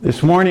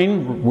This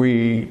morning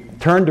we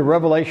turn to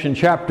Revelation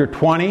chapter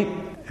 20,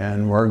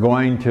 and we're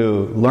going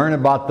to learn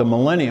about the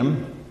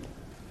Millennium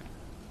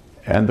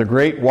and the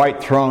Great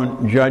White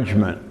Throne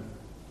Judgment.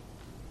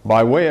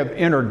 By way of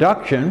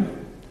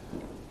introduction,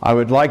 I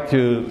would like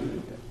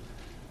to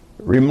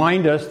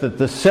remind us that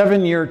the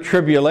 7-year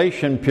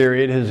tribulation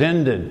period has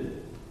ended.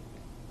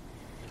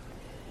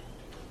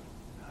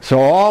 So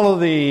all of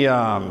the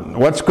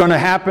what's going to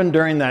happen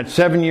during that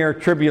 7-year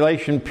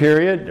tribulation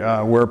period,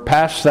 we're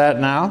past that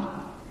now.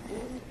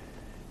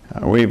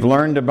 We've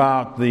learned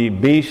about the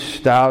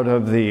beast out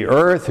of the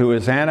earth, who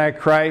is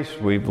Antichrist.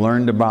 We've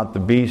learned about the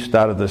beast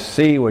out of the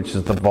sea, which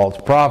is the false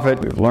prophet.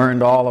 We've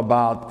learned all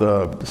about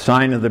the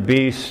sign of the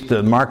beast,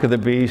 the mark of the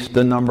beast,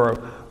 the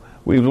number.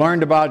 We've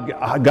learned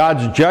about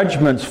God's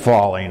judgments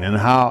falling and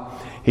how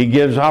He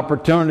gives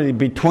opportunity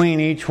between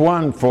each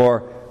one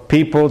for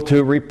people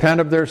to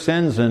repent of their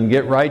sins and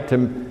get right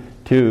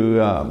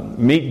to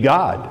meet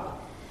God.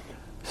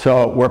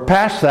 So we're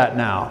past that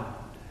now.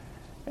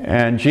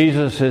 And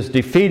Jesus has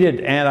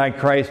defeated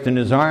Antichrist and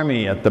his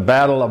army at the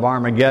Battle of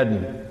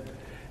Armageddon.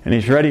 And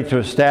He's ready to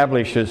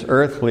establish His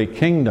earthly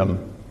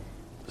kingdom.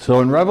 So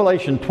in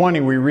Revelation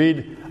 20 we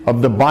read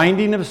of the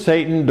binding of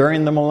Satan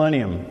during the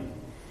millennium.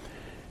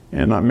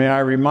 And may I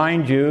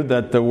remind you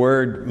that the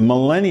word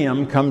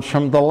millennium comes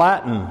from the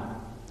Latin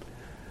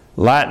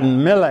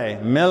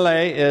mille. Mille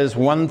is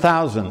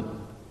 1,000.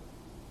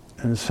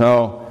 And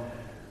so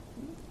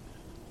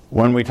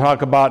when we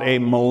talk about a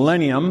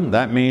millennium,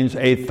 that means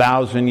a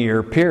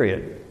 1,000-year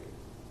period.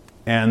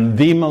 And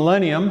the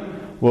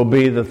millennium will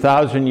be the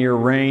 1,000-year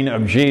reign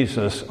of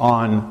Jesus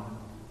on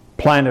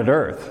planet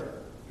Earth.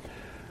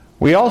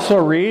 We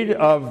also read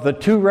of the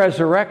 2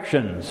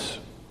 resurrections,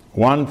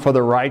 one for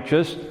the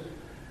righteous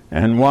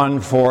and one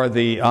for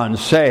the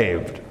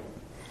unsaved.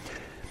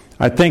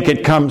 I think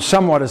it comes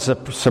somewhat as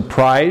a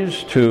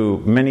surprise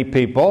to many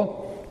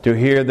people to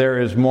hear there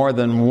is more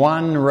than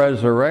one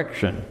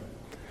resurrection.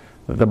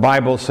 The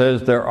Bible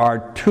says there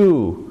are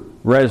 2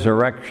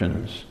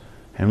 resurrections,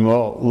 and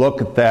we'll look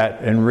at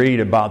that and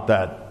read about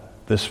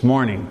that this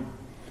morning.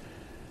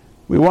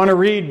 We want to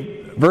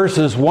read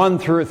verses 1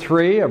 through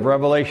 3 of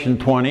Revelation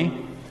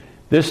 20.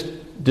 This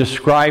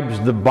describes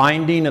the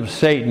binding of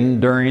Satan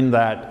during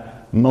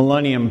that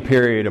millennium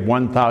period of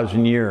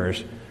 1,000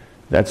 years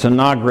that's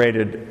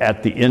inaugurated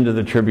at the end of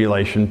the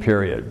tribulation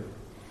period.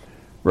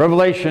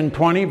 Revelation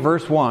 20,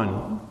 verse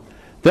 1.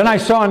 Then I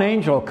saw an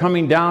angel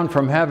coming down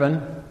from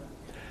heaven,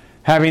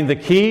 having the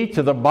key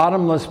to the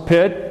bottomless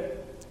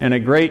pit and a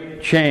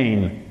great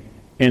chain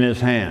in his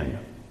hand.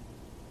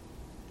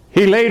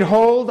 He laid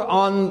hold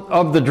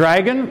of the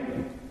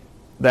dragon,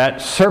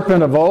 that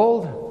serpent of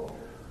old,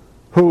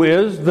 who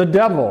is the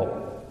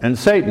devil and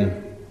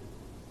Satan,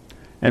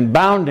 and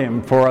bound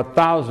him for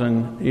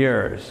 1,000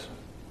 years.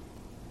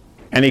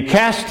 And he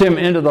cast him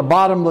into the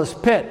bottomless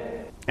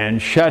pit and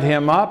shut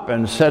him up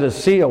and set a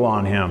seal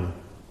on him,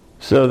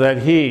 so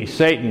that he,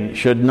 Satan,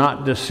 should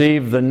not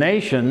deceive the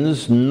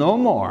nations no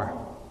more,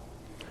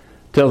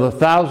 till the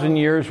 1,000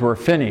 years were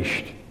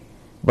finished.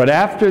 But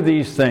after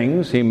these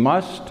things he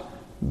must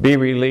be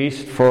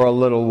released for a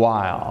little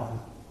while.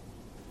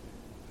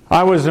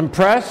 I was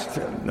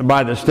impressed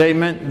by the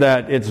statement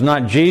that it's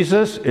not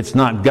Jesus, it's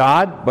not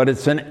God, but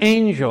it's an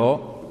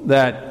angel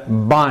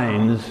that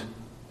binds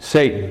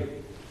Satan.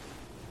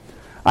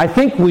 I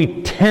think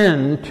we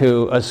tend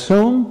to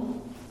assume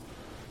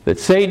that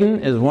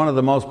Satan is one of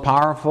the most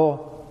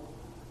powerful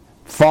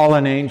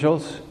fallen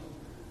angels.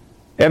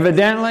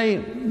 Evidently,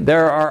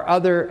 there are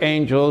other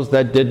angels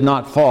that did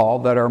not fall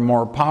that are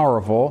more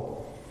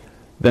powerful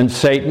than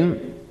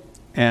Satan,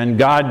 and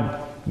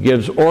God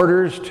gives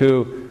orders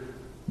to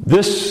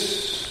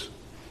this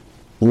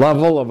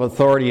level of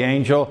authority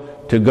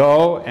angel to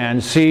go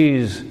and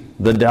seize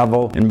the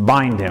devil and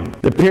bind him.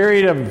 The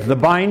period of the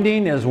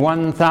binding is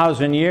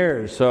 1,000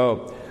 years,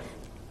 so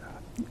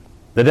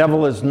the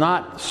devil is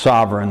not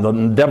sovereign.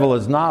 The devil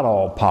is not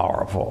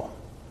all-powerful.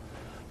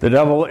 The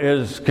devil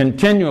is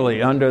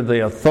continually under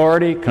the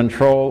authority,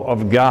 control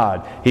of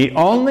God. He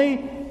only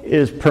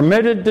is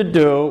permitted to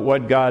do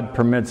what God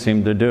permits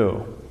him to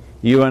do.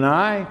 You and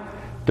I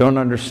don't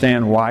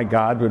understand why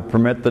God would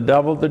permit the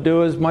devil to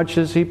do as much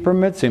as He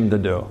permits him to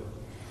do.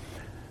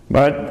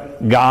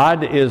 But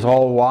God is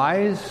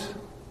all-wise.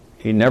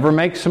 He never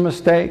makes a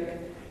mistake.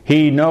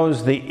 He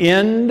knows the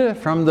end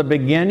from the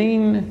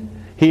beginning.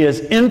 He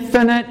is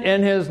infinite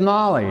in His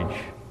knowledge.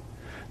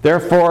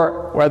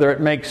 Therefore, whether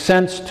it makes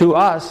sense to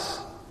us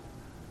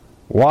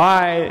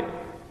why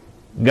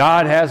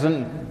God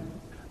hasn't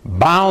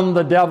bound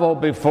the devil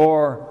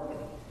before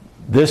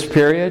this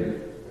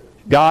period,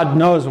 God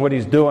knows what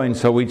He's doing,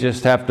 so we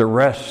just have to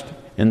rest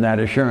in that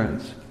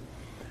assurance.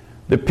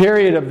 The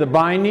period of the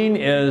binding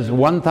is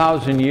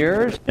 1,000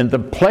 years, and the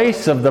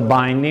place of the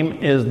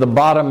binding is the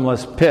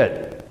bottomless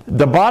pit.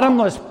 The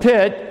bottomless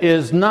pit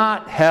is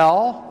not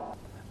hell,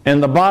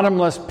 and the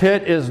bottomless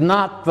pit is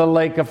not the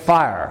lake of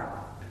fire.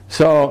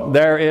 So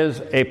there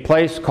is a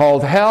place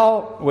called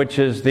hell, which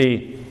is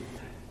the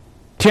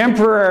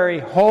temporary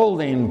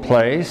holding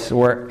place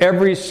where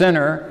every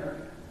sinner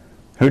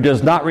who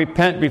does not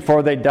repent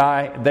before they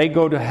die, they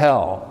go to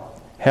hell.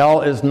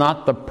 Hell is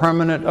not the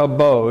permanent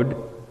abode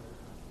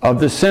of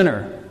the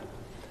sinner.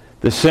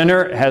 The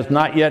sinner has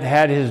not yet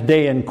had his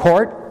day in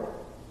court.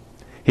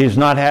 He's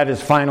not had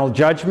his final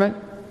judgment.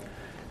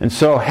 And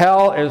so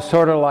hell is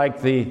sort of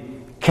like the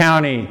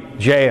county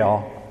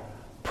jail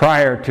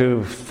prior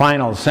to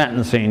final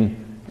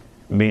sentencing,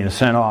 being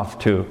sent off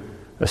to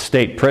a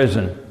state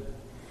prison.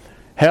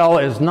 Hell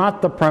is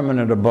not the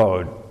permanent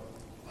abode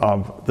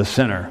of the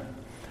sinner.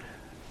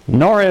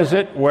 Nor is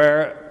it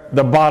where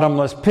the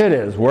bottomless pit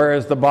is. Where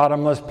is the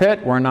bottomless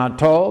pit? We're not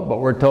told, but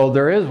we're told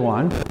there is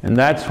one. And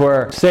that's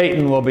where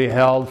Satan will be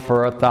held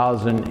for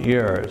 1,000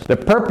 years. The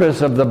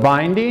purpose of the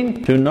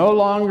binding? To no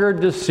longer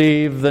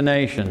deceive the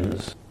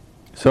nations.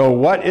 So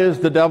what is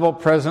the devil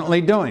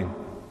presently doing?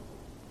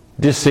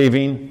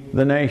 Deceiving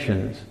the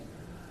nations.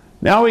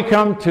 Now we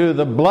come to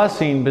the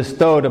blessing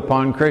bestowed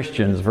upon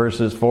Christians,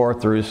 verses 4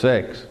 through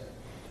 6.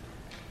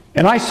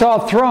 And I saw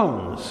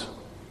thrones,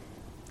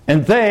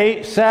 and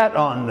they sat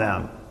on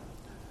them.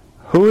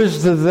 Who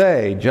is the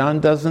they? John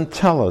doesn't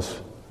tell us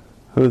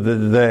who the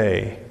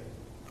they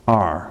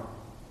are.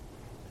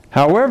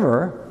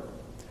 However,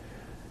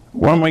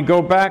 when we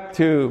go back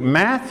to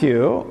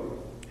Matthew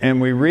and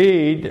we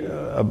read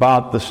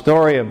about the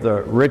story of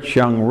the rich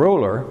young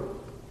ruler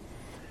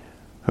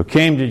who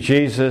came to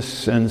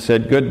Jesus and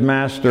said, "Good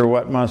master,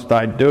 what must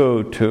I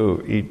do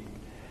to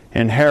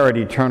inherit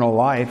eternal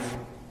life?"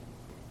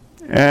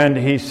 And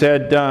he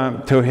said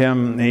to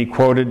him, he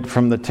quoted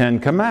from the 10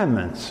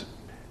 Commandments.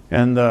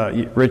 And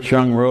the rich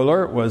young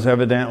ruler was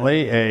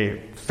evidently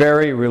a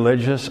very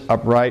religious,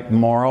 upright,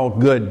 moral,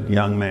 good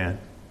young man.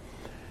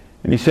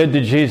 And he said to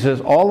Jesus,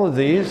 "All of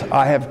these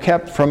I have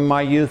kept from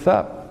my youth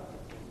up."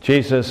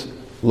 Jesus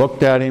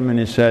looked at him and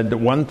he said, "The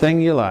one thing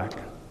you lack.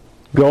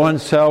 Go and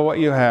sell what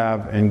you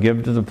have and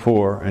give to the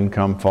poor and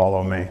come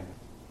follow me."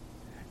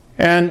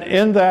 And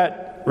in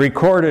that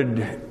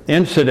recorded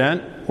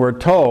incident, we're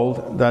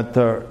told that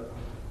the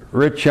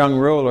rich young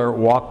ruler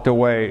walked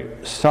away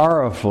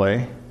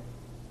sorrowfully.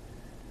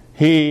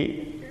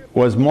 He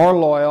was more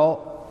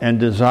loyal and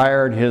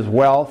desired his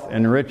wealth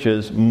and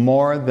riches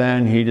more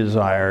than he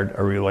desired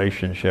a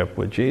relationship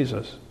with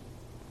Jesus.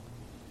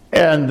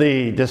 And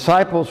the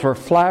disciples were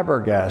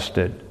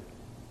flabbergasted.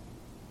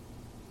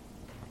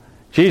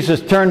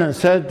 Jesus turned and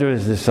said to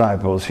his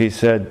disciples, he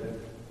said,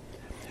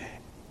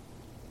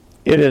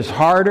 "It is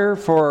harder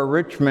for a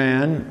rich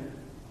man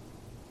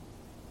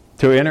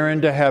to enter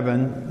into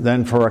heaven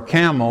than for a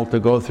camel to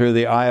go through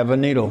the eye of a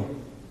needle."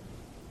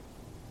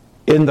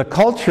 In the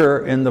culture,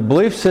 in the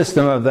belief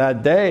system of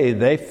that day,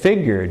 they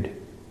figured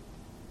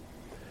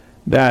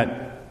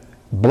that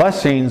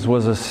blessings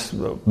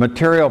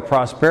material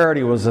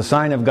prosperity was a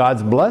sign of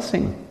God's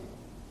blessing.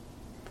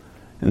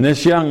 And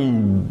this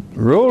young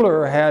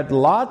ruler had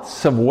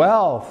lots of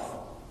wealth.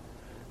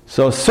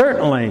 So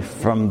certainly,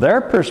 from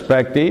their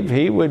perspective,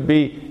 he would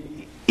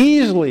be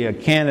easily a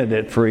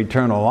candidate for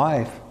eternal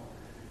life.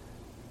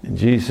 And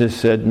Jesus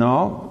said,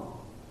 "No,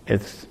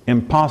 it's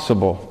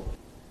impossible."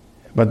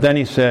 But then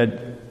he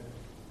said,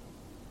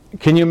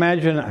 can you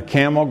imagine a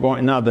camel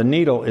going... Now, the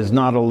needle is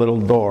not a little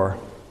door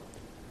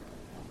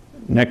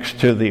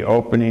next to the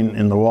opening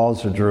in the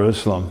walls of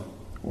Jerusalem,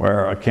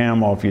 where a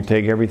camel, if you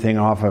take everything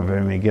off of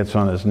him, he gets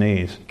on his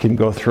knees, can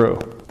go through.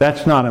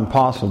 That's not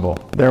impossible.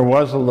 There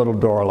was a little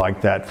door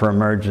like that for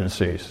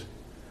emergencies.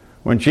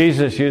 When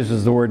Jesus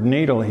uses the word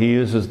needle, he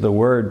uses the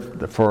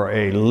word for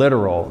a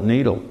literal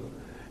needle.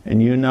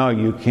 And you know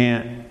you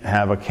can't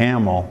have a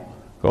camel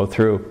go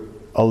through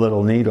a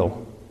little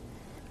needle.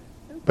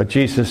 But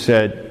Jesus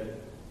said,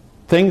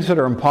 things that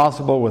are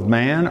impossible with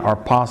man are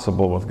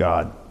possible with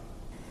God.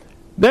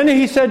 Then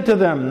he said to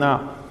them,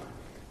 "Now,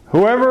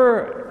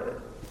 whoever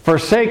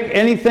forsake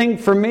anything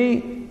for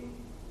me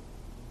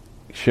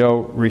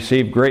shall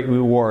receive great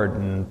reward."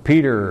 And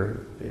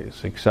Peter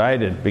is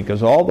excited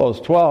because all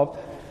those 12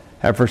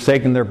 have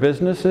forsaken their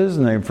businesses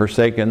and they've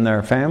forsaken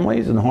their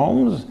families and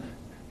homes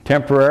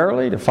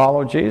temporarily to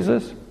follow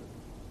Jesus.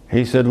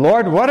 He said,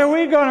 "Lord, what are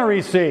we going to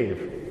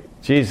receive?"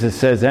 Jesus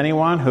says,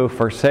 "Anyone who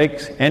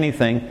forsakes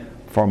anything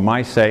for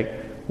my sake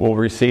will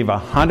receive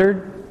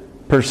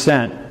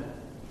 100%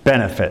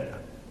 benefit,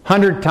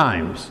 100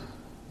 times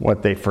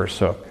what they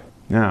forsook."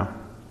 Now,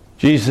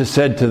 Jesus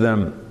said to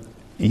them,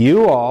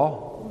 you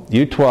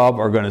 12,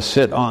 are going to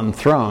sit on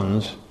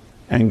thrones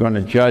and going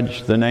to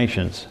judge the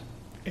nations.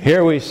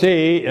 Here we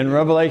see in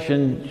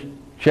Revelation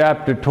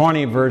chapter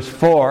 20, verse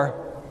 4,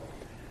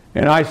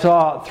 "And I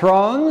saw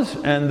thrones,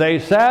 and they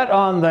sat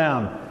on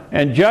them,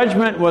 and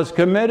judgment was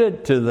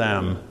committed to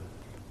them."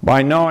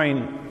 By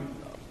knowing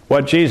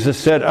what Jesus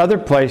said other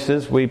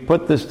places, we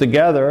put this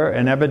together,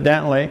 and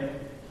evidently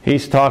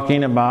he's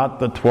talking about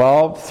the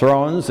 12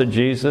 thrones that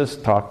Jesus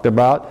talked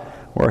about,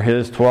 where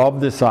his 12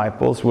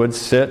 disciples would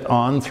sit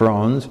on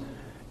thrones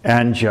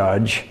and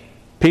judge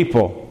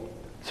people.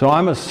 So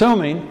I'm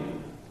assuming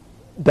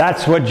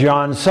that's what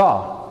John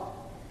saw.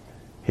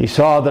 He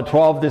saw the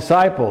 12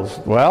 disciples.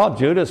 Well,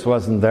 Judas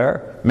wasn't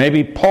there.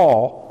 Maybe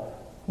Paul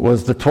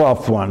was the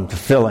 12th one to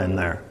fill in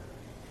there.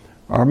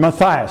 or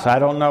Matthias. I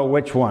don't know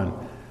which one.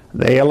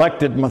 They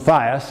elected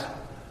Matthias.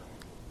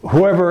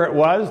 Whoever it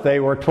was, they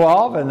were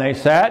 12, and they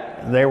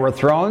sat. There were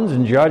thrones,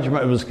 and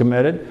judgment was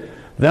committed.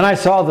 Then I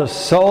saw the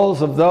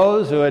souls of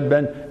those who had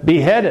been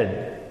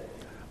beheaded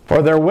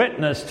for their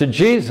witness to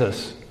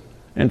Jesus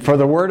and for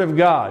the Word of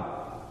God,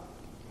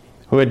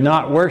 who had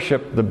not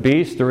worshipped the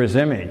beast or his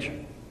image.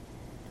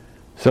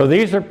 So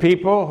these are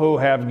people who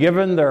have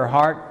given their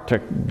heart to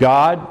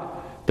God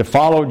to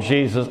follow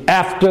Jesus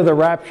after the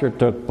rapture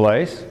took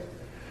place.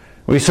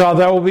 We saw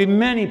there will be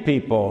many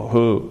people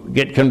who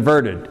get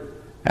converted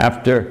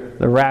after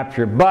the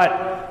rapture,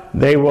 but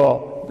they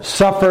will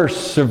suffer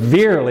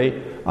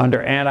severely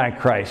under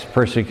Antichrist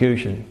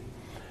persecution.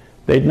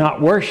 They'd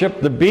not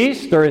worshipped the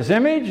beast or his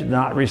image,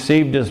 not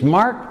received his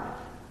mark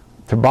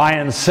to buy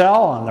and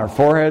sell on their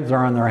foreheads or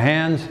on their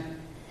hands.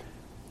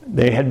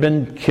 They had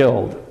been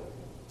killed.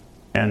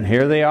 And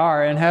here they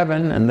are in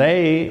heaven, and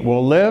they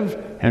will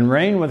live and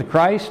reign with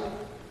Christ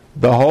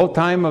the whole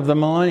time of the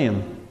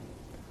millennium.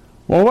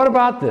 Well, what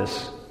about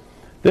this?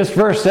 This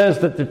verse says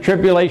that the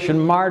tribulation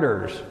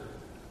martyrs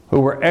who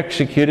were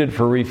executed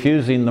for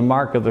refusing the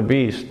mark of the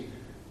beast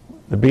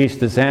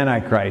is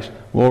Antichrist,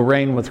 will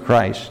reign with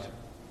Christ.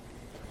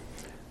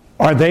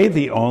 Are they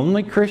the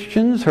only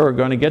Christians who are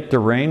going to get to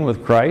reign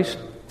with Christ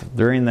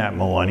during that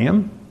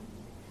millennium?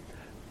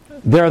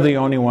 They're the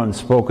only ones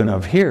spoken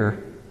of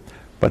here,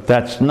 but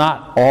that's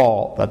not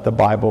all that the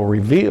Bible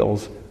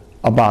reveals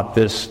about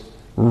this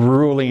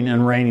ruling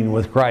and reigning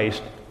with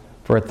Christ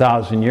for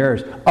 1,000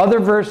 years.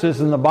 Other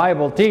verses in the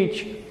Bible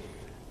teach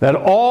that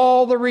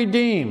all the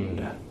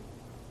redeemed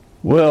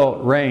will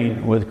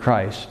reign with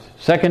Christ.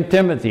 2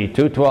 Timothy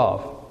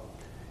 2:12.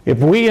 If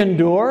we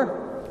endure,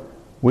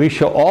 we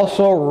shall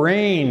also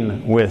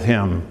reign with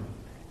him.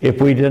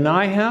 If we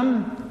deny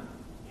him,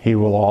 he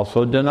will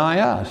also deny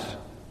us.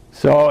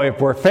 So if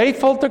we're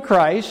faithful to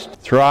Christ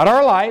throughout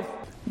our life,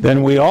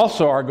 then we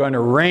also are going to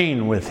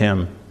reign with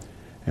him.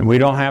 And we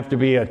don't have to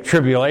be a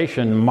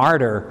tribulation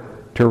martyr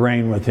to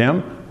reign with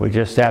him. We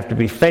just have to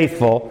be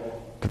faithful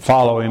to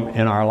follow him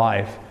in our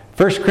life.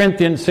 1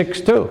 Corinthians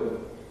 6:2.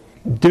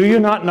 Do you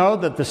not know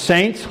that the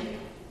saints,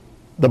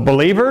 the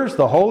believers,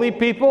 the holy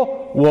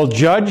people, will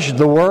judge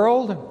the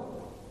world?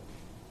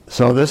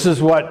 So this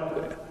is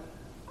what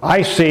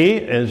I see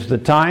as the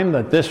time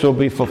that this will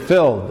be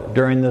fulfilled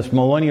during this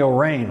millennial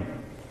reign.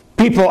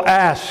 People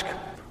ask,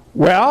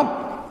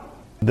 well,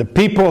 the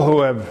people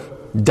who have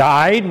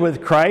died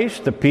with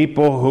Christ, the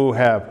people who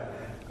have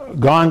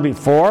gone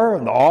before,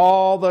 and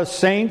all the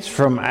saints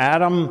from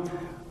Adam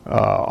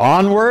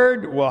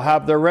onward will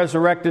have their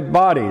resurrected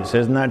bodies.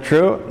 Isn't that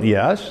true?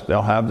 Yes,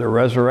 they'll have their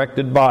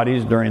resurrected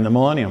bodies during the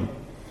millennium.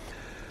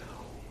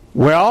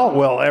 Well,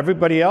 will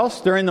everybody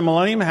else during the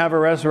millennium have a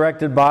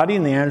resurrected body?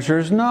 And the answer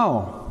is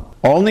no.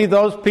 Only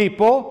those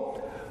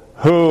people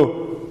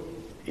who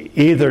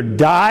either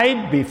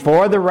died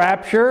before the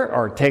rapture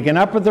or taken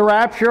up with the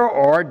rapture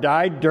or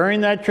died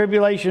during that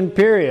tribulation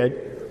period,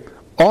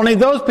 only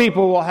those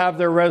people will have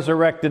their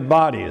resurrected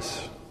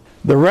bodies.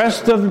 The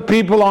rest of the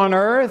people on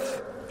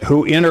earth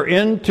who enter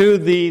into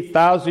the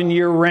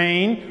 1,000-year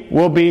reign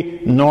will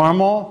be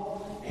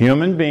normal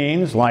human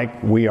beings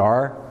like we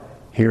are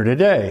here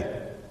today.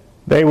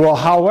 They will,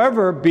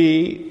 however,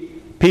 be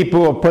people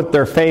who have put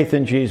their faith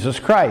in Jesus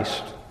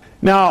Christ.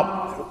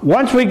 Now,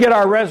 once we get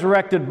our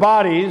resurrected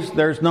bodies,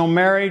 there's no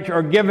marriage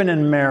or given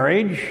in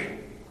marriage.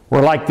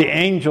 We're like the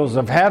angels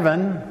of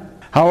heaven.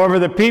 However,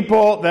 the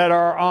people that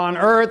are on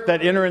earth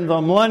that enter into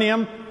the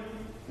millennium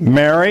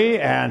marry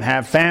and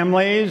have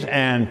families,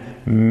 and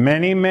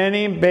many,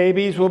 many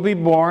babies will be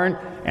born,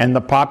 and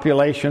the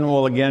population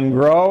will again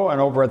grow, and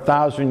over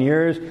 1,000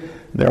 years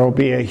there will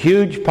be a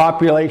huge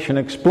population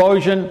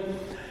explosion.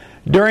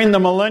 During the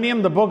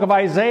millennium, the book of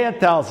Isaiah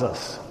tells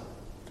us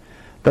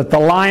that the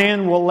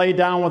lion will lay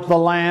down with the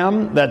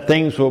lamb, that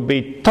things will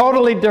be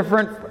totally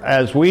different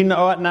as we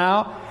know it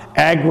now.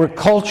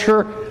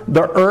 Agriculture,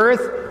 the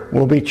earth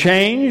will be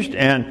changed,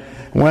 and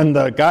when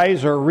the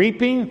guys are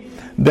reaping,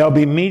 they'll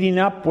be meeting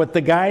up with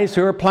the guys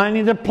who are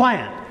planning to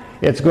plant.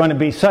 It's going to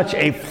be such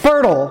a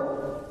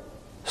fertile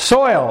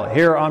soil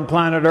here on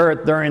planet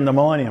Earth during the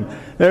millennium.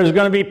 There's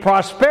going to be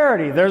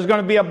prosperity. There's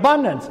going to be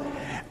abundance.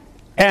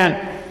 And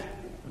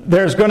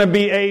there's going to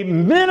be a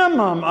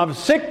minimum of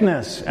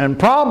sickness and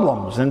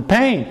problems and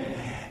pain.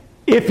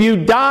 If you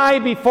die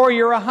before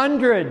you're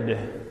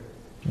 100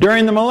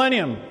 during the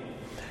millennium,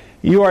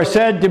 you are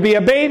said to be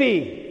a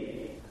baby.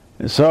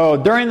 So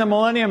during the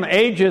millennium,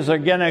 ages are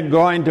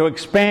going to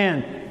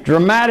expand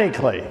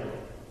dramatically.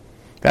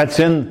 That's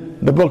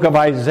in the book of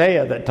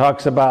Isaiah that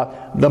talks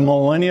about the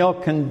millennial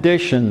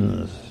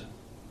conditions.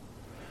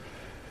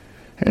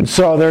 And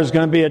so there's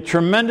going to be a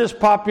tremendous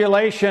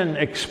population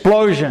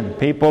explosion,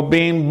 people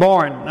being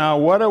born. Now,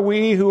 what are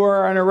we who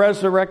are in our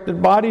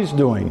resurrected bodies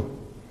doing?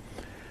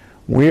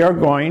 We are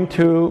going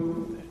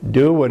to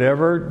do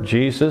whatever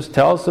Jesus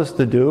tells us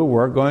to do.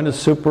 We're going to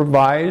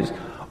supervise,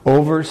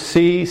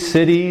 oversee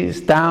cities,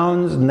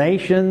 towns,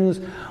 nations.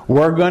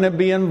 We're going to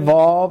be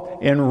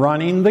involved in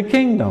running the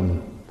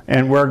kingdom.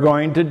 And we're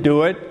going to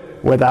do it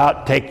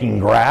without taking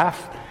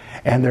graft.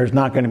 And there's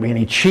not going to be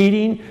any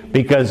cheating,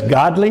 because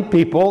godly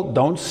people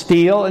don't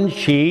steal and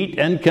cheat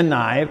and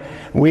connive.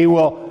 We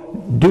will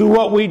do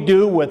what we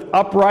do with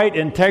upright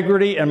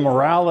integrity and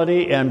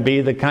morality, and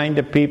be the kind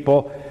of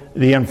people,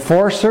 the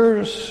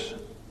enforcers,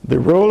 the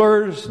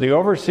rulers, the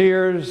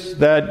overseers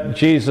that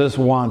Jesus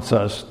wants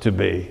us to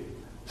be.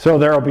 So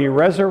there will be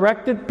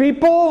resurrected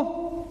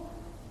people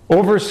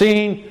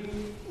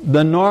overseeing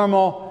the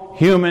normal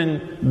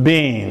human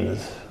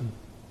beings.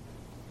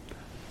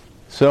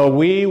 So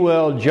we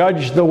will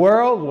judge the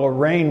world, will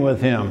reign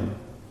with him.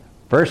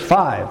 Verse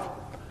 5.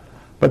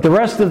 But the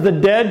rest of the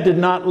dead did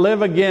not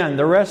live again.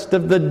 The rest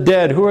of the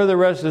dead. Who are the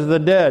rest of the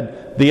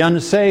dead? The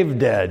unsaved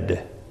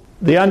dead.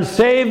 The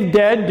unsaved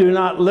dead do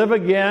not live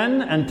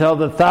again until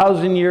the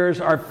 1,000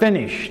 years are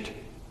finished.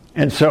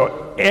 And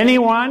so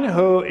anyone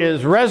who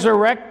is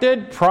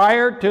resurrected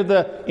prior to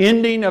the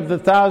ending of the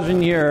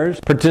 1,000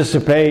 years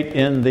participate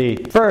in the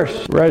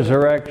first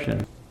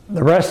resurrection.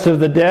 The rest of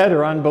the dead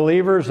are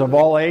unbelievers of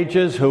all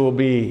ages who will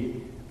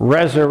be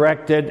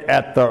resurrected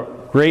at the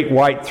great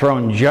white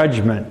throne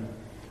judgment.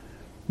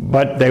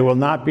 But they will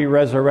not be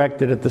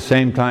resurrected at the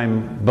same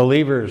time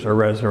believers are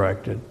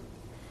resurrected.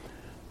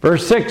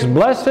 Verse 6,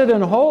 blessed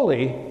and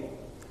holy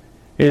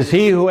is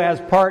he who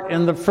has part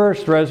in the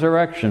first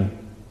resurrection.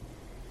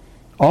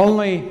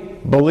 Only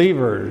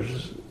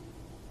believers,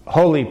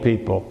 holy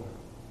people,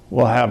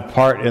 will have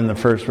part in the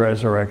first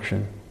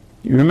resurrection.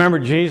 You remember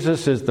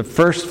Jesus is the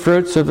first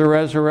fruits of the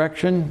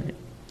resurrection.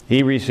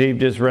 He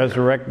received his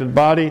resurrected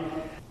body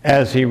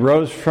as he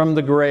rose from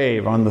the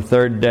grave on the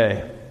third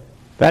day.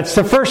 That's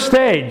the first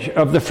stage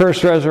of the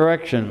first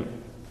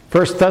resurrection.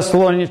 1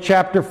 Thessalonians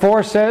chapter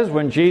 4 says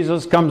when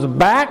Jesus comes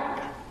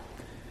back,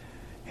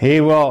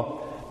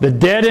 the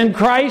dead in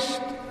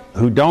Christ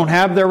who don't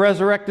have their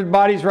resurrected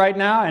bodies right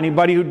now,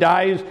 anybody who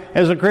dies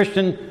as a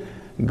Christian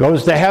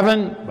goes to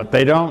heaven, but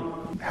they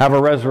don't have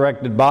a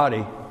resurrected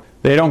body.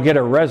 They don't get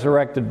a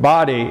resurrected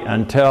body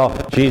until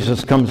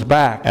Jesus comes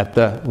back at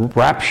the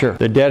rapture.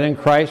 The dead in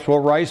Christ will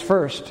rise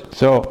first.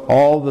 So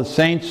all the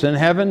saints in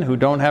heaven who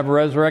don't have a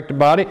resurrected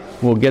body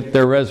will get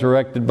their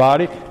resurrected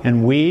body.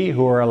 And we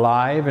who are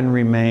alive and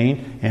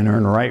remain and are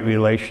in right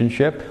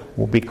relationship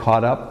will be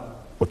caught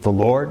up with the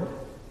Lord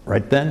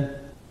right then.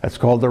 That's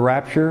called the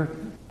rapture,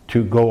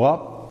 to go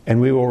up. And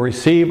we will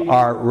receive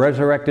our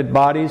resurrected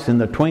bodies. In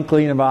the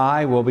twinkling of an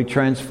eye will be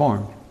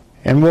transformed.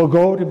 And we'll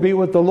go to be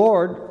with the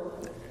Lord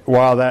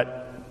while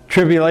that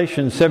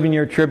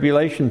 7-year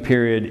tribulation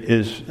period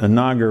is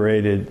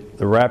inaugurated.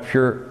 The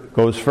rapture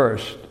goes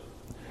first.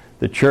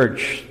 The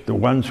church, the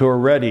ones who are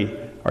ready,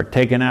 are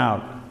taken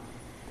out.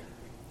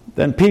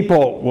 Then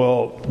people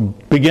will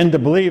begin to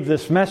believe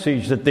this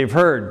message that they've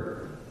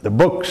heard, the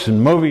books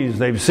and movies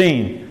they've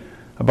seen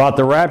about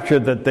the rapture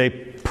that they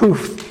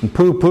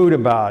poo-pooed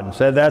about and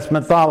said that's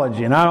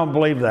mythology, and I don't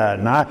believe that,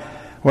 and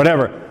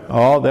whatever.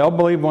 Oh, they'll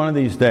believe one of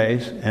these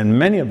days, and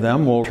many of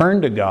them will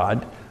turn to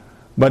God.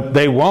 But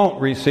they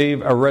won't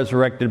receive a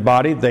resurrected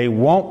body. They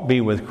won't be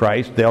with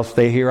Christ. They'll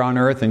stay here on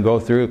earth and go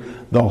through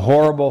the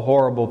horrible,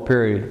 horrible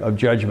period of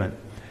judgment.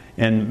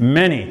 And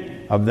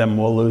many of them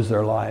will lose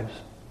their lives.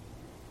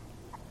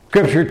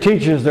 Scripture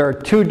teaches there are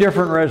two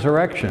different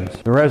resurrections.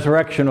 The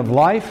resurrection of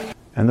life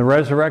and the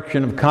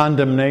resurrection of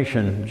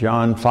condemnation.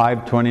 John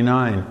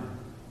 5:29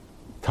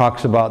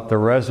 talks about the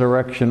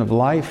resurrection of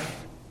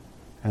life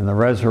and the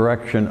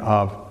resurrection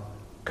of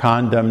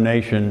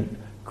condemnation.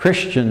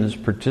 Christians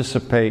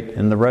participate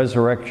in the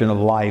resurrection of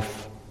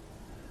life.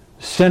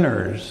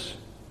 Sinners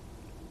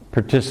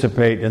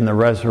participate in the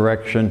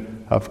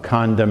resurrection of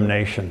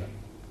condemnation.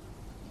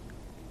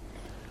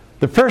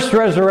 The first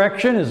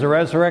resurrection is the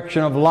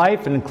resurrection of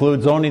life and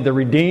includes only the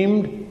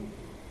redeemed.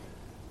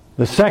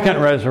 The second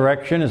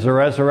resurrection is the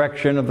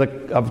resurrection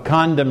of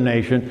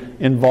condemnation,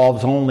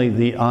 involves only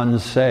the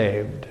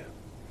unsaved.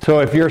 So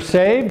if you're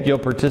saved, you'll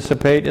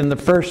participate in the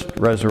first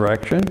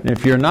resurrection.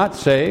 If you're not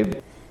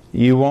saved,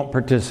 you won't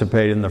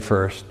participate in the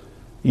first.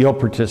 You'll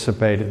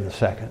participate in the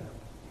second.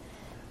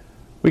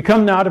 We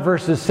come now to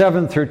verses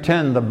 7 through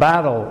 10, the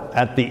battle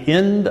at the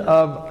end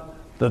of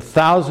the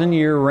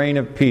 1,000-year reign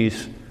of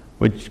peace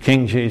with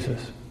King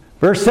Jesus.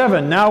 Verse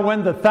 7, now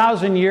when the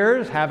 1,000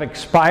 years have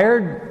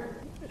expired,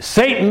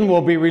 Satan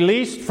will be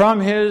released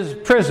from his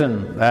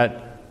prison,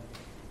 that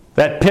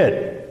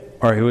pit,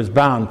 where he was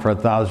bound for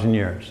 1,000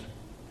 years.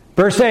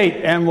 Verse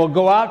 8, and will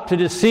go out to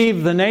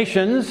deceive the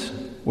nations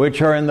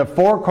which are in the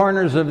four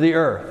corners of the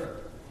earth.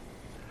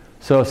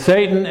 So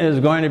Satan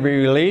is going to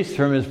be released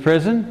from his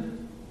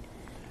prison,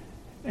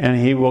 and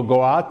he will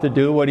go out to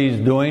do what he's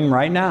doing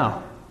right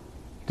now,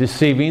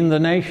 deceiving the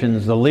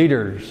nations, the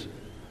leaders,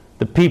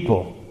 the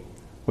people,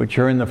 which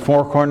are in the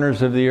four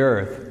corners of the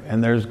earth.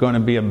 And there's going to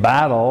be a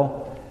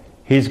battle.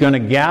 He's going to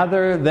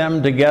gather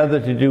them together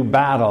to do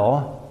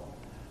battle.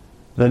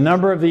 The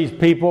number of these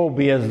people will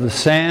be as the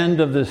sand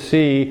of the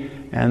sea,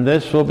 and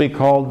this will be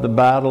called the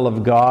battle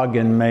of Gog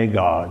and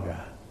Magog.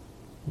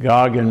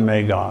 Gog and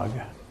Magog.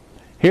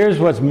 Here's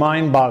what's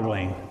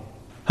mind-boggling.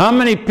 How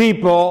many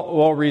people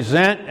will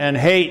resent and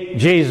hate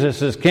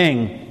Jesus as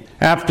king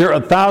After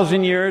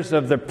 1,000 years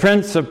of the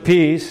Prince of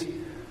Peace,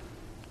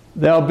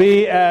 there'll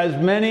be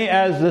as many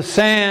as the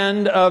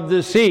sand of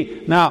the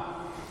sea.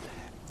 Now,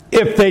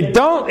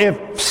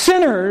 if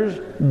sinners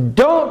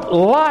don't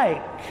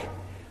like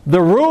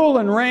the rule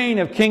and reign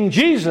of King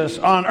Jesus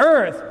on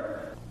earth,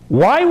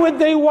 why would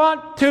they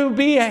want to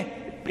be a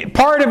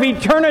part of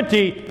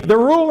eternity, the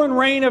rule and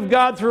reign of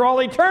God through all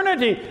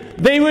eternity?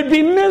 They would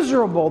be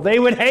miserable. They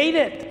would hate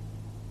it.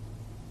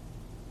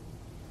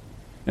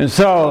 And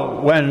so,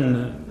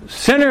 when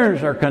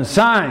sinners are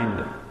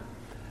consigned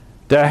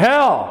to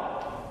hell,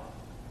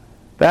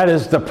 that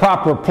is the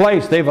proper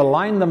place. They've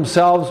aligned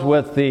themselves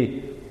with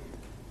the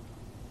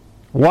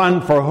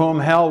one for whom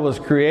hell was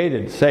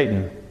created,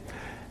 Satan.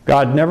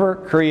 God never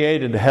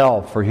created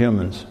hell for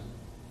humans.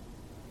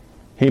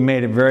 He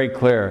made it very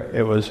clear.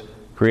 It was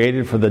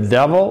created for the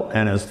devil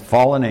and his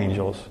fallen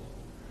angels.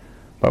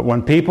 But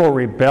when people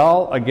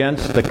rebel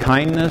against the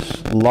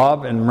kindness,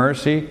 love, and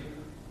mercy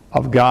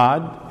of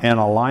God and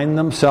align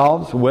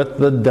themselves with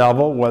the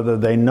devil, whether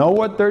they know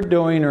what they're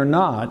doing or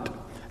not,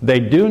 they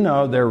do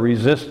know they're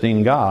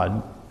resisting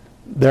God.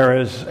 There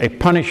is a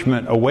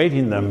punishment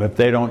awaiting them if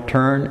they don't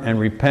turn and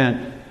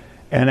repent.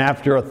 And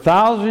after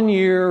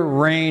 1,000-year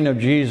reign of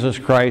Jesus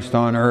Christ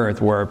on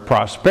earth, where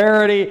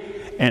prosperity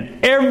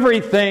and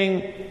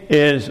everything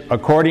is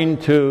according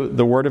to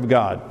the Word of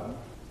God,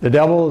 the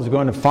devil is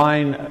going to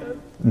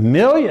find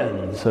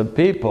millions of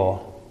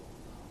people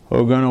who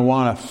are going to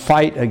want to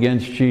fight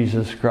against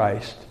Jesus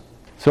Christ.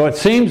 So it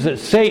seems that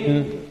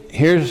Satan,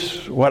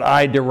 here's what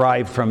I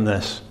derive from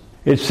this.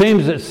 It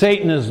seems that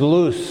Satan is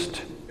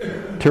loosed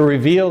to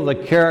reveal the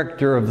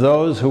character of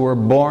those who were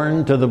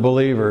born to the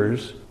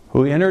believers,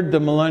 who entered the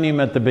millennium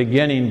at the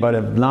beginning but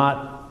have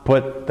not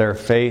put their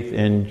faith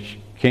in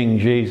King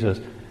Jesus.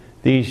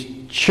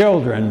 These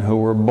children who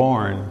were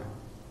born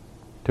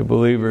to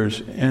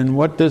believers. And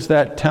what does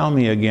that tell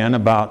me again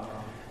about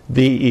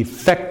the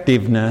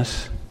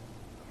effectiveness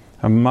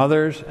of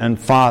mothers and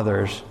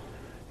fathers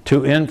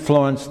to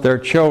influence their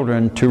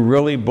children to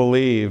really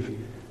believe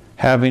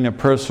having a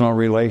personal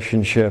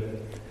relationship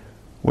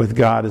with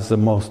God is the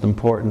most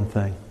important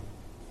thing?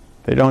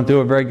 They don't do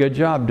a very good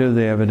job, do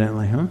they,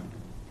 evidently, huh?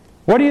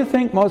 What do you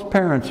think most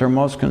parents are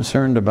most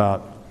concerned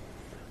about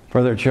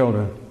for their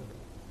children?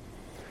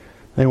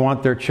 They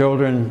want their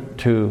children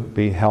to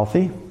be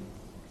healthy.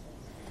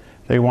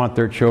 They want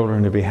their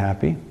children to be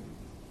happy.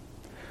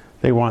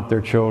 They want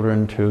their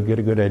children to get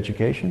a good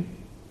education.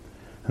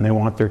 And they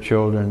want their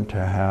children to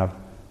have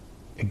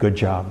a good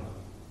job.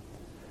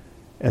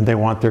 And they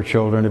want their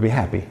children to be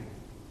happy.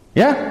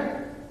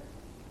 Yeah?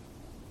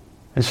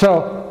 And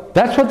so,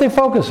 that's what they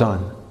focus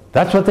on.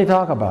 That's what they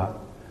talk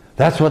about.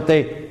 That's what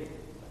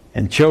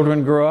and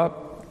children grow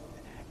up.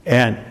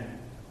 And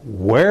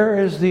where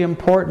is the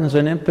importance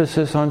and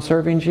emphasis on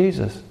serving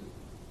Jesus?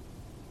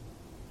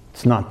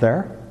 It's not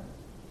there.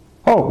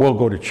 Oh, we'll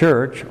go to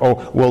church.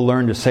 Oh, we'll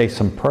learn to say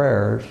some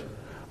prayers.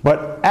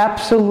 But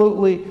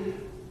absolutely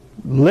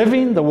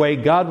living the way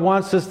God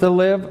wants us to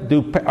live,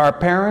 do our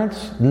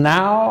parents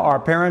now, our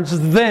parents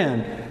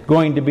then,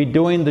 going to be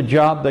doing the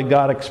job that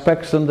God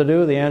expects them to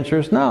do? The answer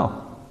is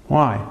no.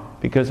 Why?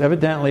 Because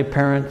evidently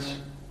parents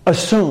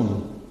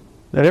assume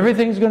that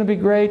everything's going to be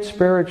great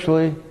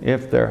spiritually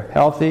if they're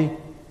healthy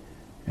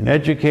and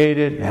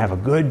educated and have a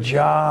good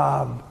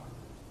job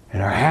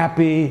and are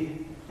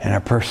happy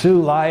and pursue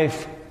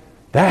life.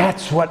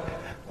 That's what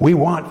we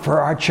want for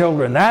our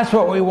children. That's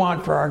what we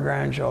want for our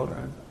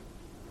grandchildren.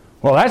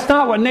 Well, that's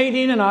not what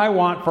Nadine and I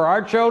want for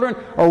our children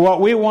or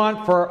what we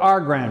want for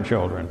our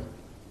grandchildren.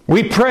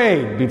 We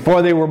prayed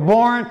before they were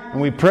born, and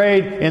we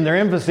prayed in their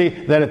infancy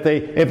that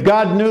if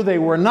God knew they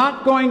were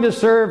not going to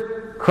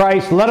serve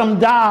Christ, let them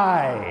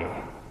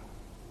die.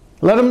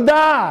 Let them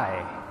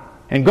die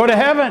and go to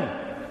heaven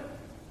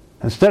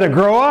instead of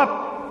grow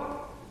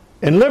up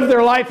and live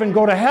their life and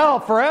go to hell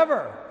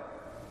forever.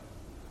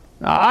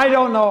 Now, I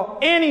don't know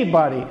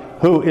anybody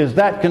who is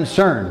that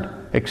concerned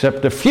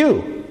except a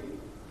few.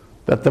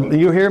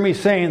 You hear me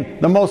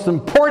saying the most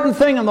important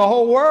thing in the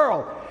whole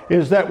world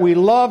is that we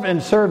love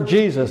and serve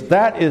Jesus.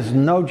 That is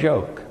no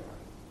joke.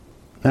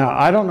 Now,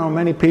 I don't know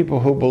many people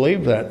who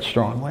believe that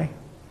strongly,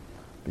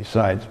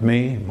 besides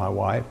me, my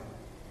wife.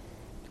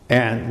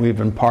 And we've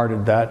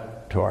imparted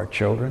that to our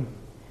children.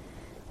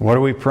 What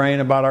are we praying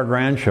about our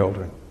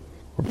grandchildren?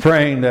 We're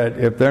praying that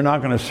if they're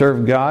not going to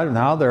serve God,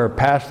 now they're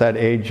past that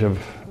age of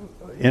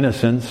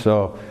innocence,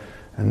 so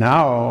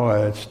now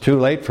it's too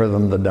late for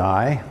them to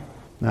die.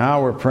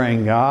 Now we're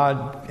praying,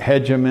 God,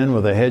 hedge them in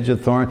with a hedge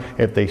of thorns.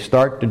 If they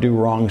start to do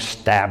wrong,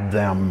 stab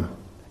them.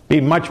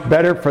 Be much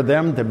better for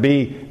them to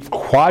be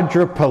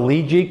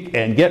quadriplegic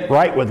and get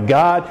right with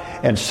God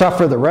and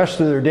suffer the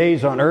rest of their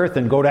days on earth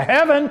and go to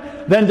heaven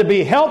than to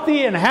be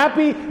healthy and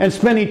happy and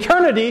spend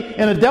eternity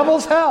in a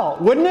devil's hell,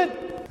 wouldn't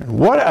it? And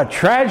what a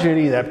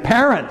tragedy that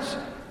parents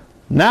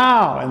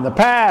now, in the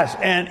past,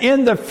 and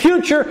in the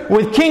future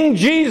with King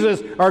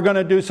Jesus are going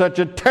to do such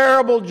a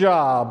terrible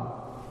job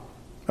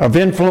of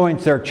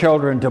influencing their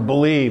children to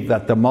believe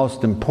that the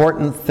most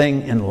important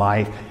thing in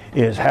life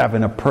is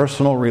having a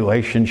personal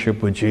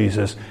relationship with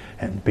Jesus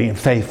and being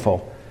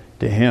faithful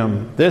to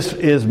Him. This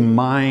is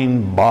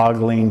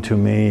mind-boggling to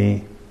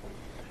me,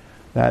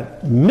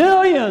 that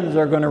millions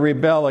are going to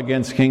rebel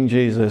against King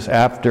Jesus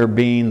after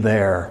being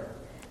there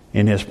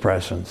in His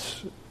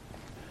presence.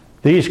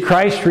 These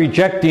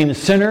Christ-rejecting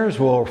sinners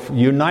will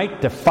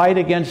unite to fight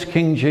against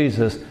King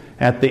Jesus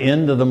at the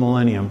end of the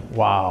millennium.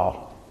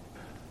 Wow.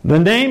 The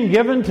name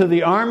given to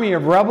the army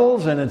of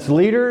rebels and its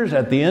leaders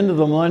at the end of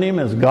the millennium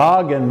is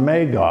Gog and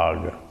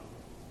Magog.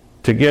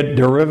 To get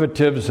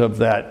derivatives of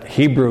that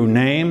Hebrew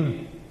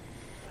name,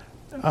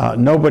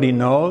 nobody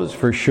knows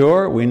for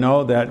sure. We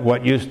know that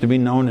what used to be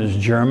known as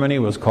Germany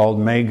was called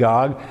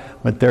Magog,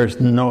 but there's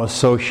no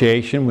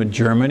association with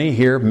Germany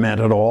here meant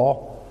at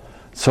all.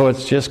 So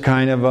it's just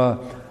kind of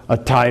a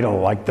title,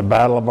 like the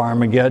Battle of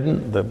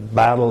Armageddon, the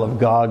Battle of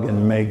Gog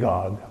and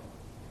Magog.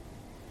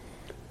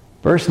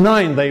 Verse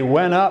 9, they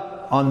went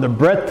up on the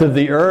breadth of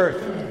the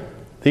earth.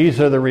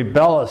 These are the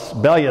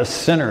rebellious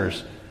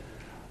sinners,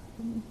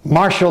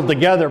 marshaled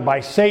together by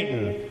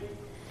Satan.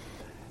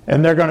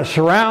 And they're going to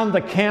surround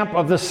the camp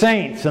of the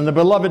saints in the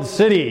beloved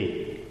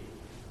city.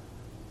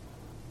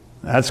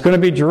 That's going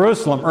to be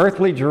Jerusalem,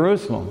 earthly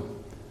Jerusalem.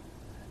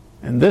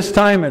 And this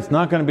time it's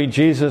not going to be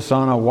Jesus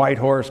on a white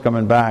horse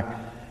coming back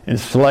and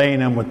slaying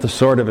them with the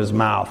sword of His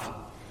mouth.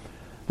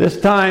 This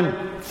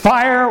time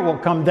fire will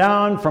come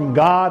down from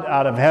God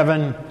out of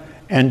heaven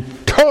and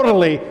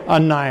totally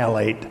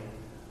annihilate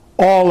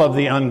all of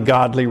the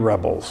ungodly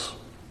rebels.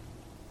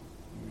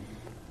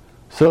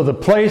 So the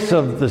place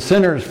of the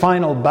sinner's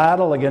final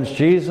battle against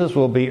Jesus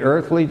will be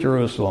earthly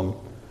Jerusalem,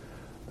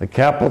 the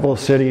capital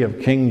city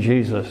of King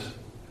Jesus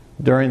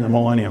during the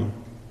millennium.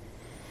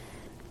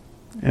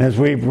 And as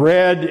we've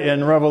read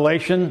in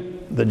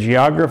Revelation, the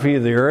geography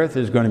of the earth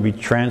is going to be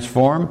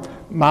transformed.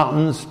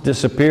 Mountains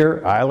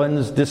disappear,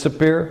 islands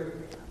disappear,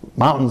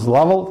 mountains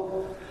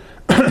leveled.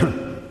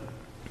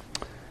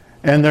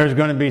 And there's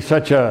going to be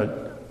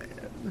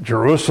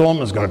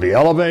Jerusalem is going to be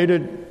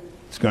elevated.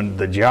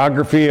 The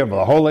geography of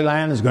the Holy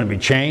Land is going to be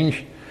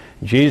changed.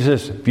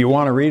 Jesus, if you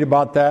want to read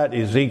about that,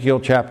 Ezekiel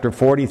chapter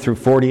 40 through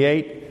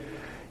 48,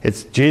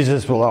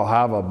 Jesus will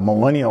have a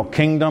millennial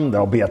kingdom.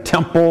 There'll be a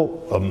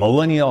temple, a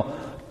millennial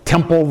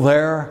temple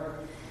there.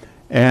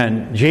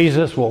 And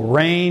Jesus will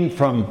reign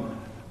from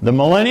the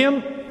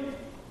millennium.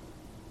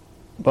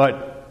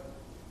 But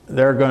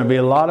there are going to be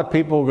a lot of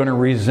people who are going to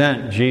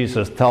resent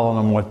Jesus telling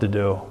them what to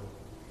do.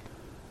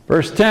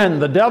 Verse 10,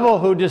 the devil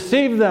who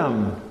deceived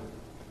them.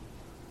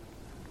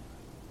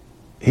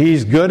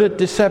 He's good at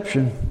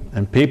deception,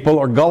 and people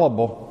are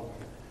gullible,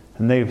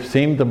 and they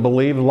seem to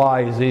believe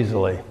lies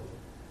easily.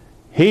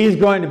 He's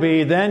going to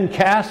be then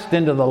cast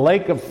into the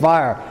lake of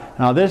fire.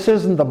 Now, this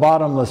isn't the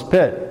bottomless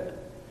pit.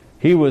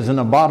 He was in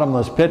a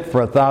bottomless pit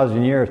for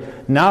 1,000 years.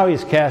 Now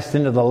he's cast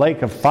into the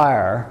lake of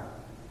fire,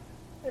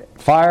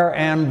 fire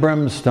and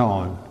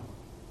brimstone,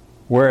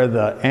 where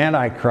the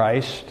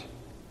Antichrist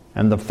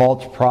and the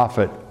false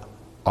prophet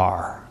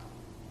are.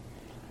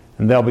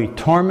 And they'll be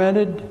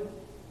tormented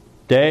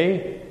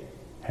day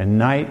and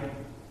night,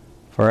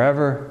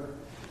 forever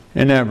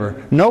and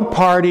ever. No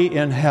party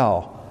in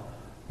hell.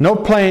 No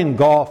playing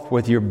golf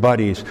with your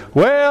buddies.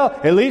 Well,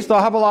 at least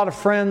I'll have a lot of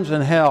friends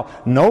in hell.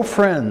 No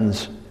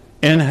friends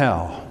in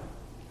hell.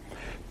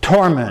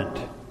 Torment,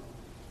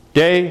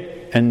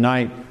 day and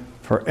night,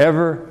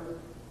 forever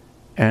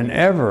and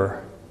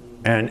ever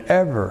and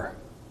ever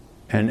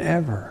and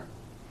ever.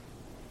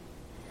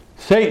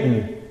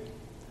 Satan,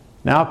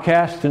 now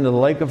cast into the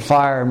lake of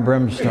fire and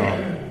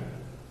brimstone,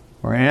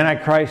 where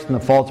Antichrist and the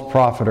false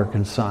prophet are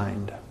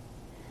consigned.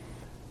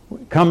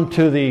 We come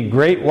to the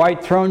great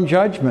white throne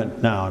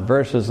judgment now in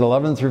verses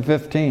 11 through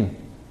 15.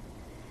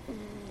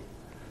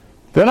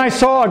 Then I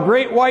saw a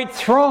great white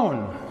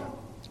throne,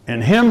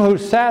 and him who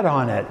sat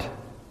on it,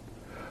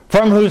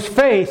 from whose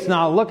face,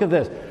 now look at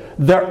this,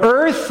 the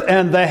earth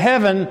and the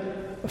heaven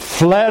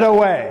fled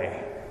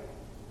away,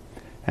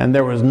 and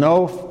there was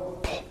no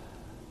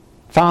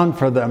found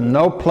for them,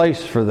 no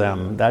place for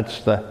them.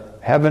 That's the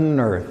heaven and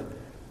earth.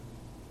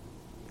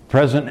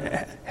 Present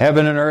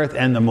heaven and earth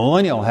and the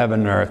millennial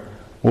heaven and earth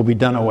will be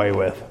done away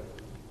with.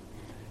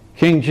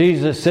 King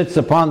Jesus sits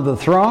upon the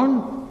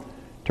throne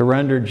to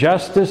render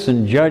justice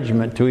and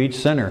judgment to each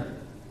sinner.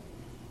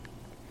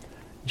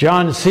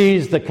 John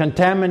sees the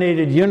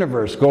contaminated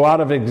universe go out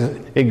of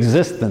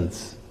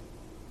existence.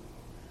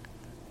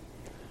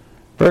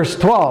 Verse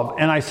 12,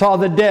 and I saw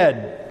the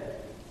dead,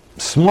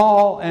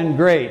 small and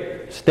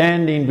great,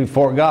 standing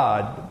before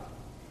God.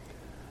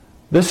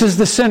 This is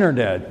the sinner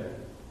dead.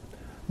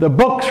 The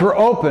books were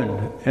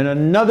opened, and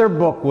another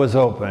book was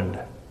opened,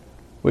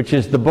 which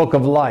is the book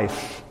of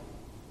life.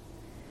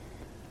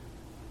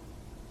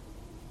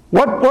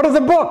 What are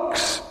the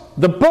books?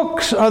 The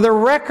books are the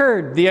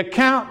record, the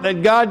account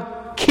that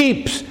God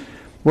keeps.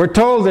 We're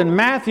told in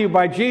Matthew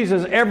by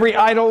Jesus, every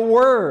idle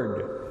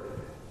word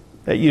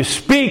that you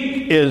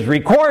speak is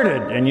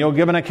recorded, and you'll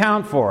give an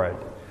account for it.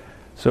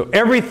 So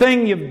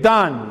everything you've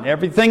done,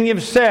 everything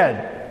you've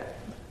said,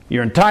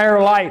 your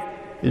entire life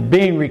is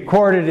being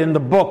recorded in the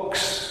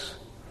books.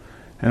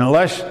 And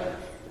unless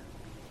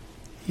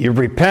you've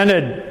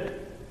repented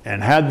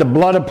and had the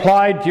blood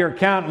applied to your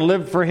account and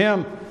lived for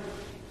Him,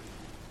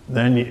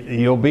 then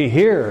you'll be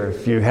here.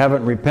 If you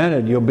haven't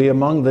repented, you'll be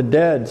among the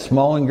dead,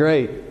 small and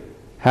great,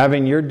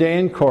 having your day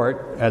in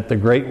court at the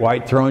great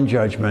white throne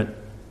judgment,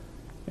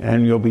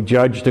 and you'll be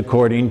judged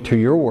according to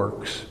your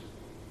works.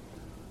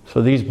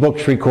 So these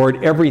books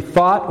record every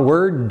thought,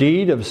 word,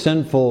 deed of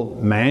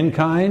sinful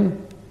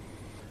mankind.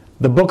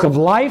 The book of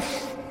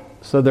life,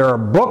 so there are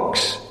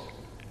books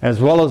as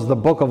well as the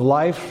book of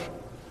life.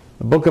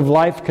 The book of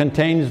life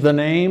contains the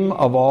name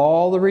of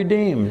all the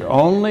redeemed,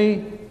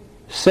 only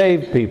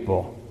saved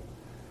people.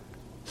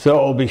 So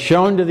it will be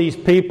shown to these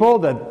people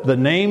that the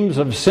names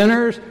of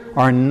sinners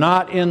are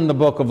not in the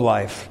book of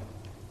life.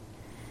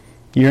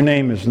 Your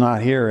name is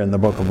not here in the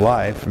book of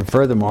life. And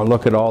furthermore,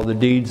 look at all the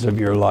deeds of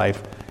your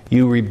life.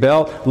 You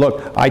rebelled.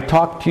 Look, I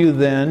talked to you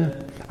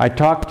then. I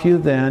talked to you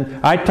then.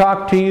 I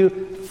talked to you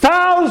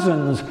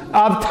thousands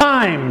of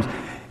times.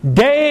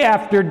 Day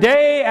after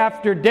day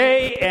after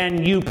day,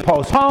 and you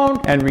postponed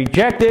and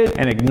rejected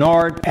and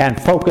ignored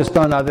and focused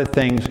on other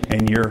things.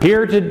 And you're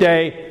here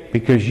today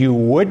because you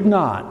would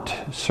not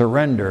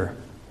surrender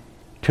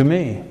to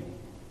me.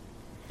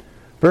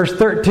 Verse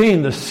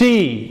 13, the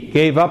sea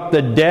gave up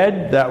the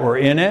dead that were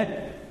in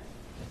it.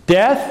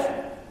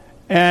 Death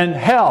and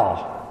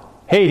hell,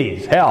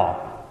 Hades,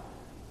 hell,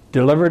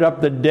 delivered up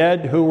the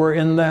dead who were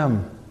in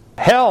them.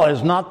 Hell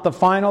is not the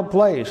final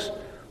place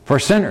for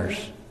sinners.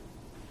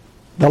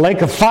 The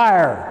lake of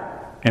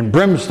fire and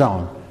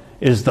brimstone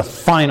is the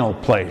final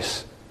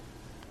place.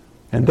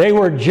 And they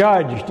were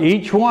judged,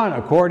 each one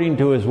according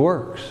to his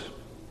works.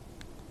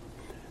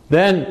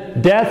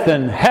 Then death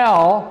and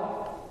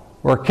hell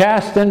were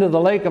cast into the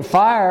lake of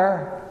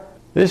fire.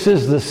 This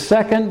is the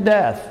second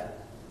death.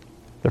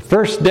 The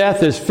first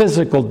death is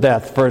physical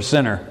death for a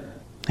sinner.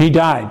 He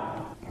died.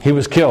 He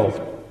was killed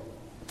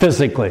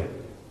physically.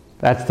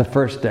 That's the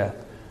first death.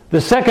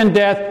 The second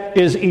death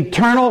is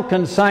eternal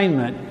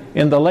consignment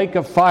in the lake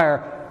of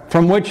fire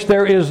from which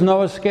there is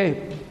no escape.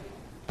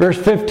 Verse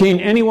 15,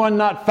 anyone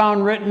not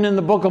found written in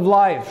the book of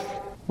life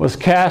was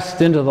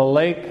cast into the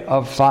lake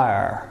of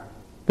fire.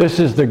 This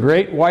is the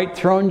great white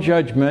throne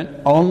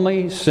judgment,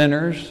 only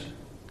sinners.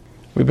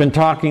 We've been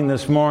talking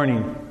this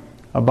morning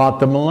about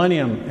the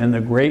millennium and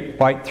the great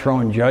white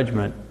throne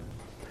judgment.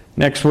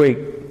 Next week,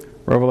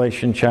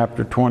 Revelation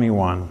chapter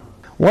 21.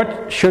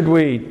 What should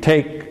we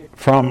take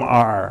from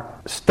our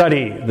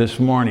study this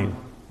morning?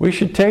 We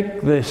should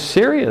take the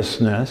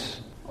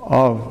seriousness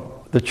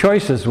of the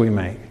choices we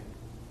make.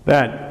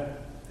 That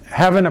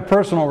having a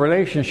personal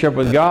relationship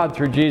with God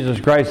through Jesus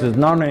Christ is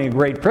not only a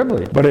great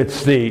privilege, but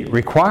it's the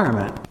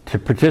requirement to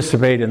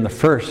participate in the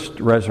first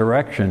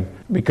resurrection.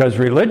 Because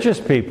religious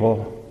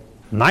people,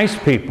 nice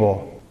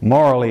people,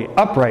 morally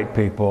upright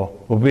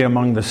people will be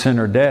among the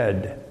sinner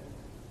dead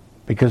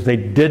because they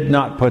did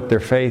not put their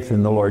faith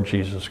in the Lord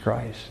Jesus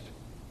Christ.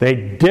 They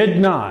did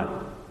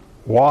not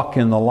walk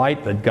in the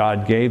light that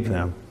God gave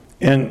them.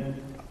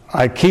 And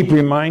I keep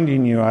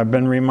reminding you, I've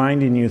been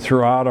reminding you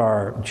throughout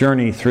our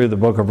journey through the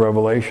book of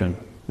Revelation,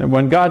 that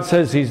when God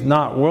says He's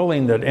not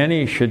willing that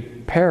any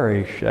should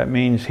perish, that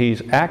means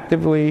He's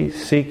actively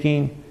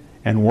seeking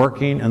and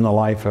working in the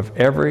life of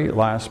every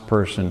last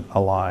person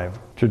alive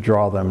to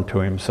draw them to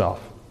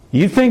Himself.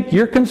 You think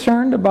you're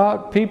concerned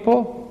about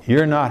people?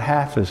 You're not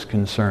half as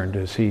concerned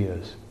as He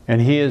is.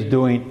 And He is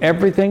doing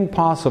everything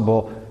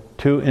possible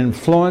to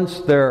influence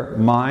their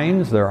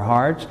minds, their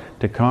hearts,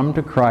 to come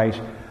to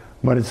Christ.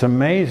 But it's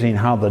amazing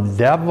how the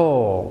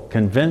devil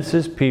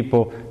convinces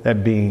people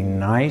that being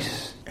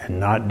nice and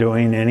not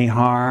doing any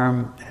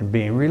harm and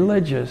being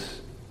religious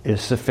is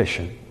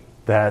sufficient.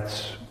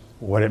 That's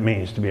what it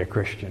means to be a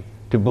Christian.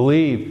 To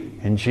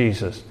believe in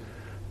Jesus.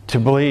 To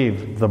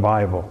believe the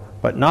Bible.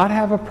 But not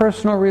have a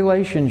personal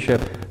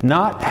relationship.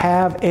 Not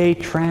have a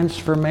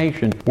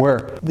transformation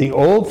where the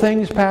old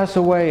things pass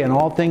away and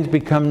all things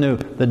become new.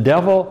 The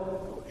devil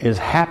is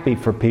happy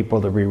for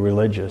people to be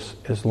religious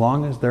as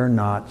long as they're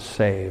not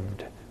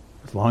saved,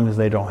 as long as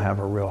they don't have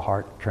a real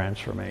heart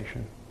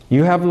transformation.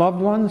 You have loved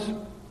ones?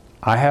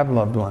 I have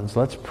loved ones.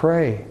 Let's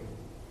pray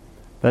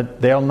that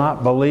they'll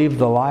not believe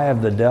the lie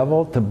of the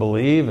devil, to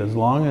believe as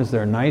long as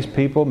they're nice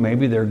people,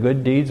 maybe their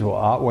good deeds will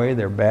outweigh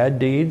their bad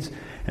deeds,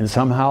 and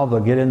somehow they'll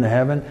get into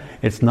heaven.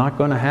 It's not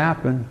going to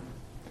happen.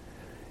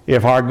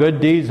 If our good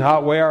deeds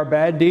outweigh our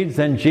bad deeds,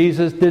 then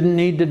Jesus didn't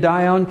need to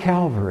die on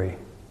Calvary.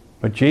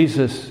 But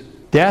Jesus'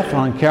 death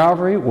on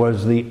Calvary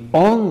was the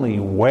only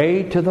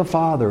way to the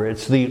Father.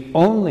 It's the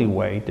only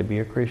way to be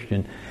a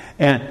Christian.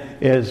 And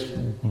as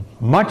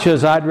much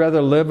as I'd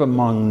rather live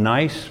among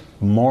nice,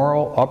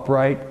 moral,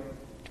 upright,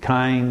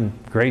 kind,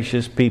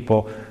 gracious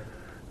people,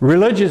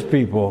 religious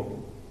people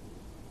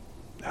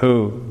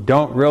who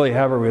don't really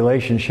have a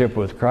relationship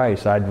with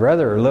Christ, I'd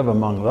rather live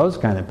among those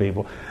kind of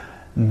people.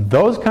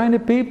 Those kind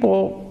of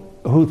people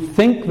who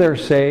think they're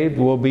saved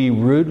will be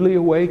rudely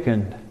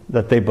awakened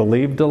that they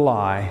believed a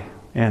lie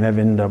and have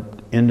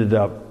ended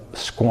up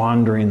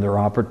squandering their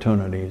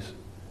opportunities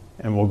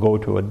and will go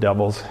to a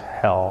devil's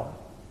hell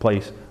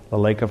place, the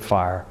lake of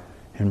fire,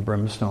 and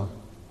brimstone.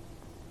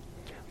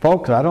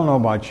 Folks, I don't know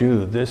about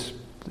you. This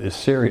is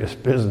serious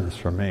business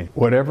for me.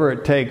 Whatever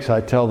it takes,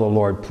 I tell the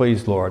Lord,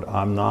 please, Lord,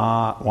 I'm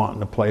not wanting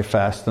to play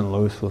fast and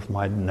loose with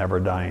my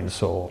never-dying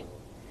soul.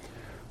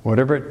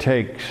 Whatever it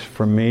takes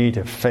for me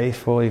to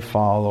faithfully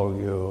follow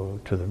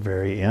you to the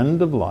very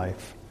end of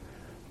life,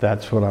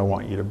 that's what I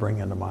want you to bring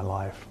into my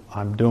life.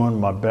 I'm doing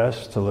my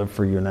best to live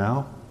for you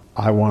now.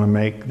 I want to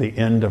make the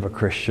end of a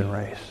Christian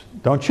race.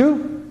 Don't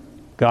you?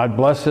 God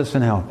bless us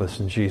and help us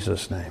in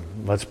Jesus' name.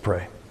 Let's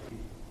pray.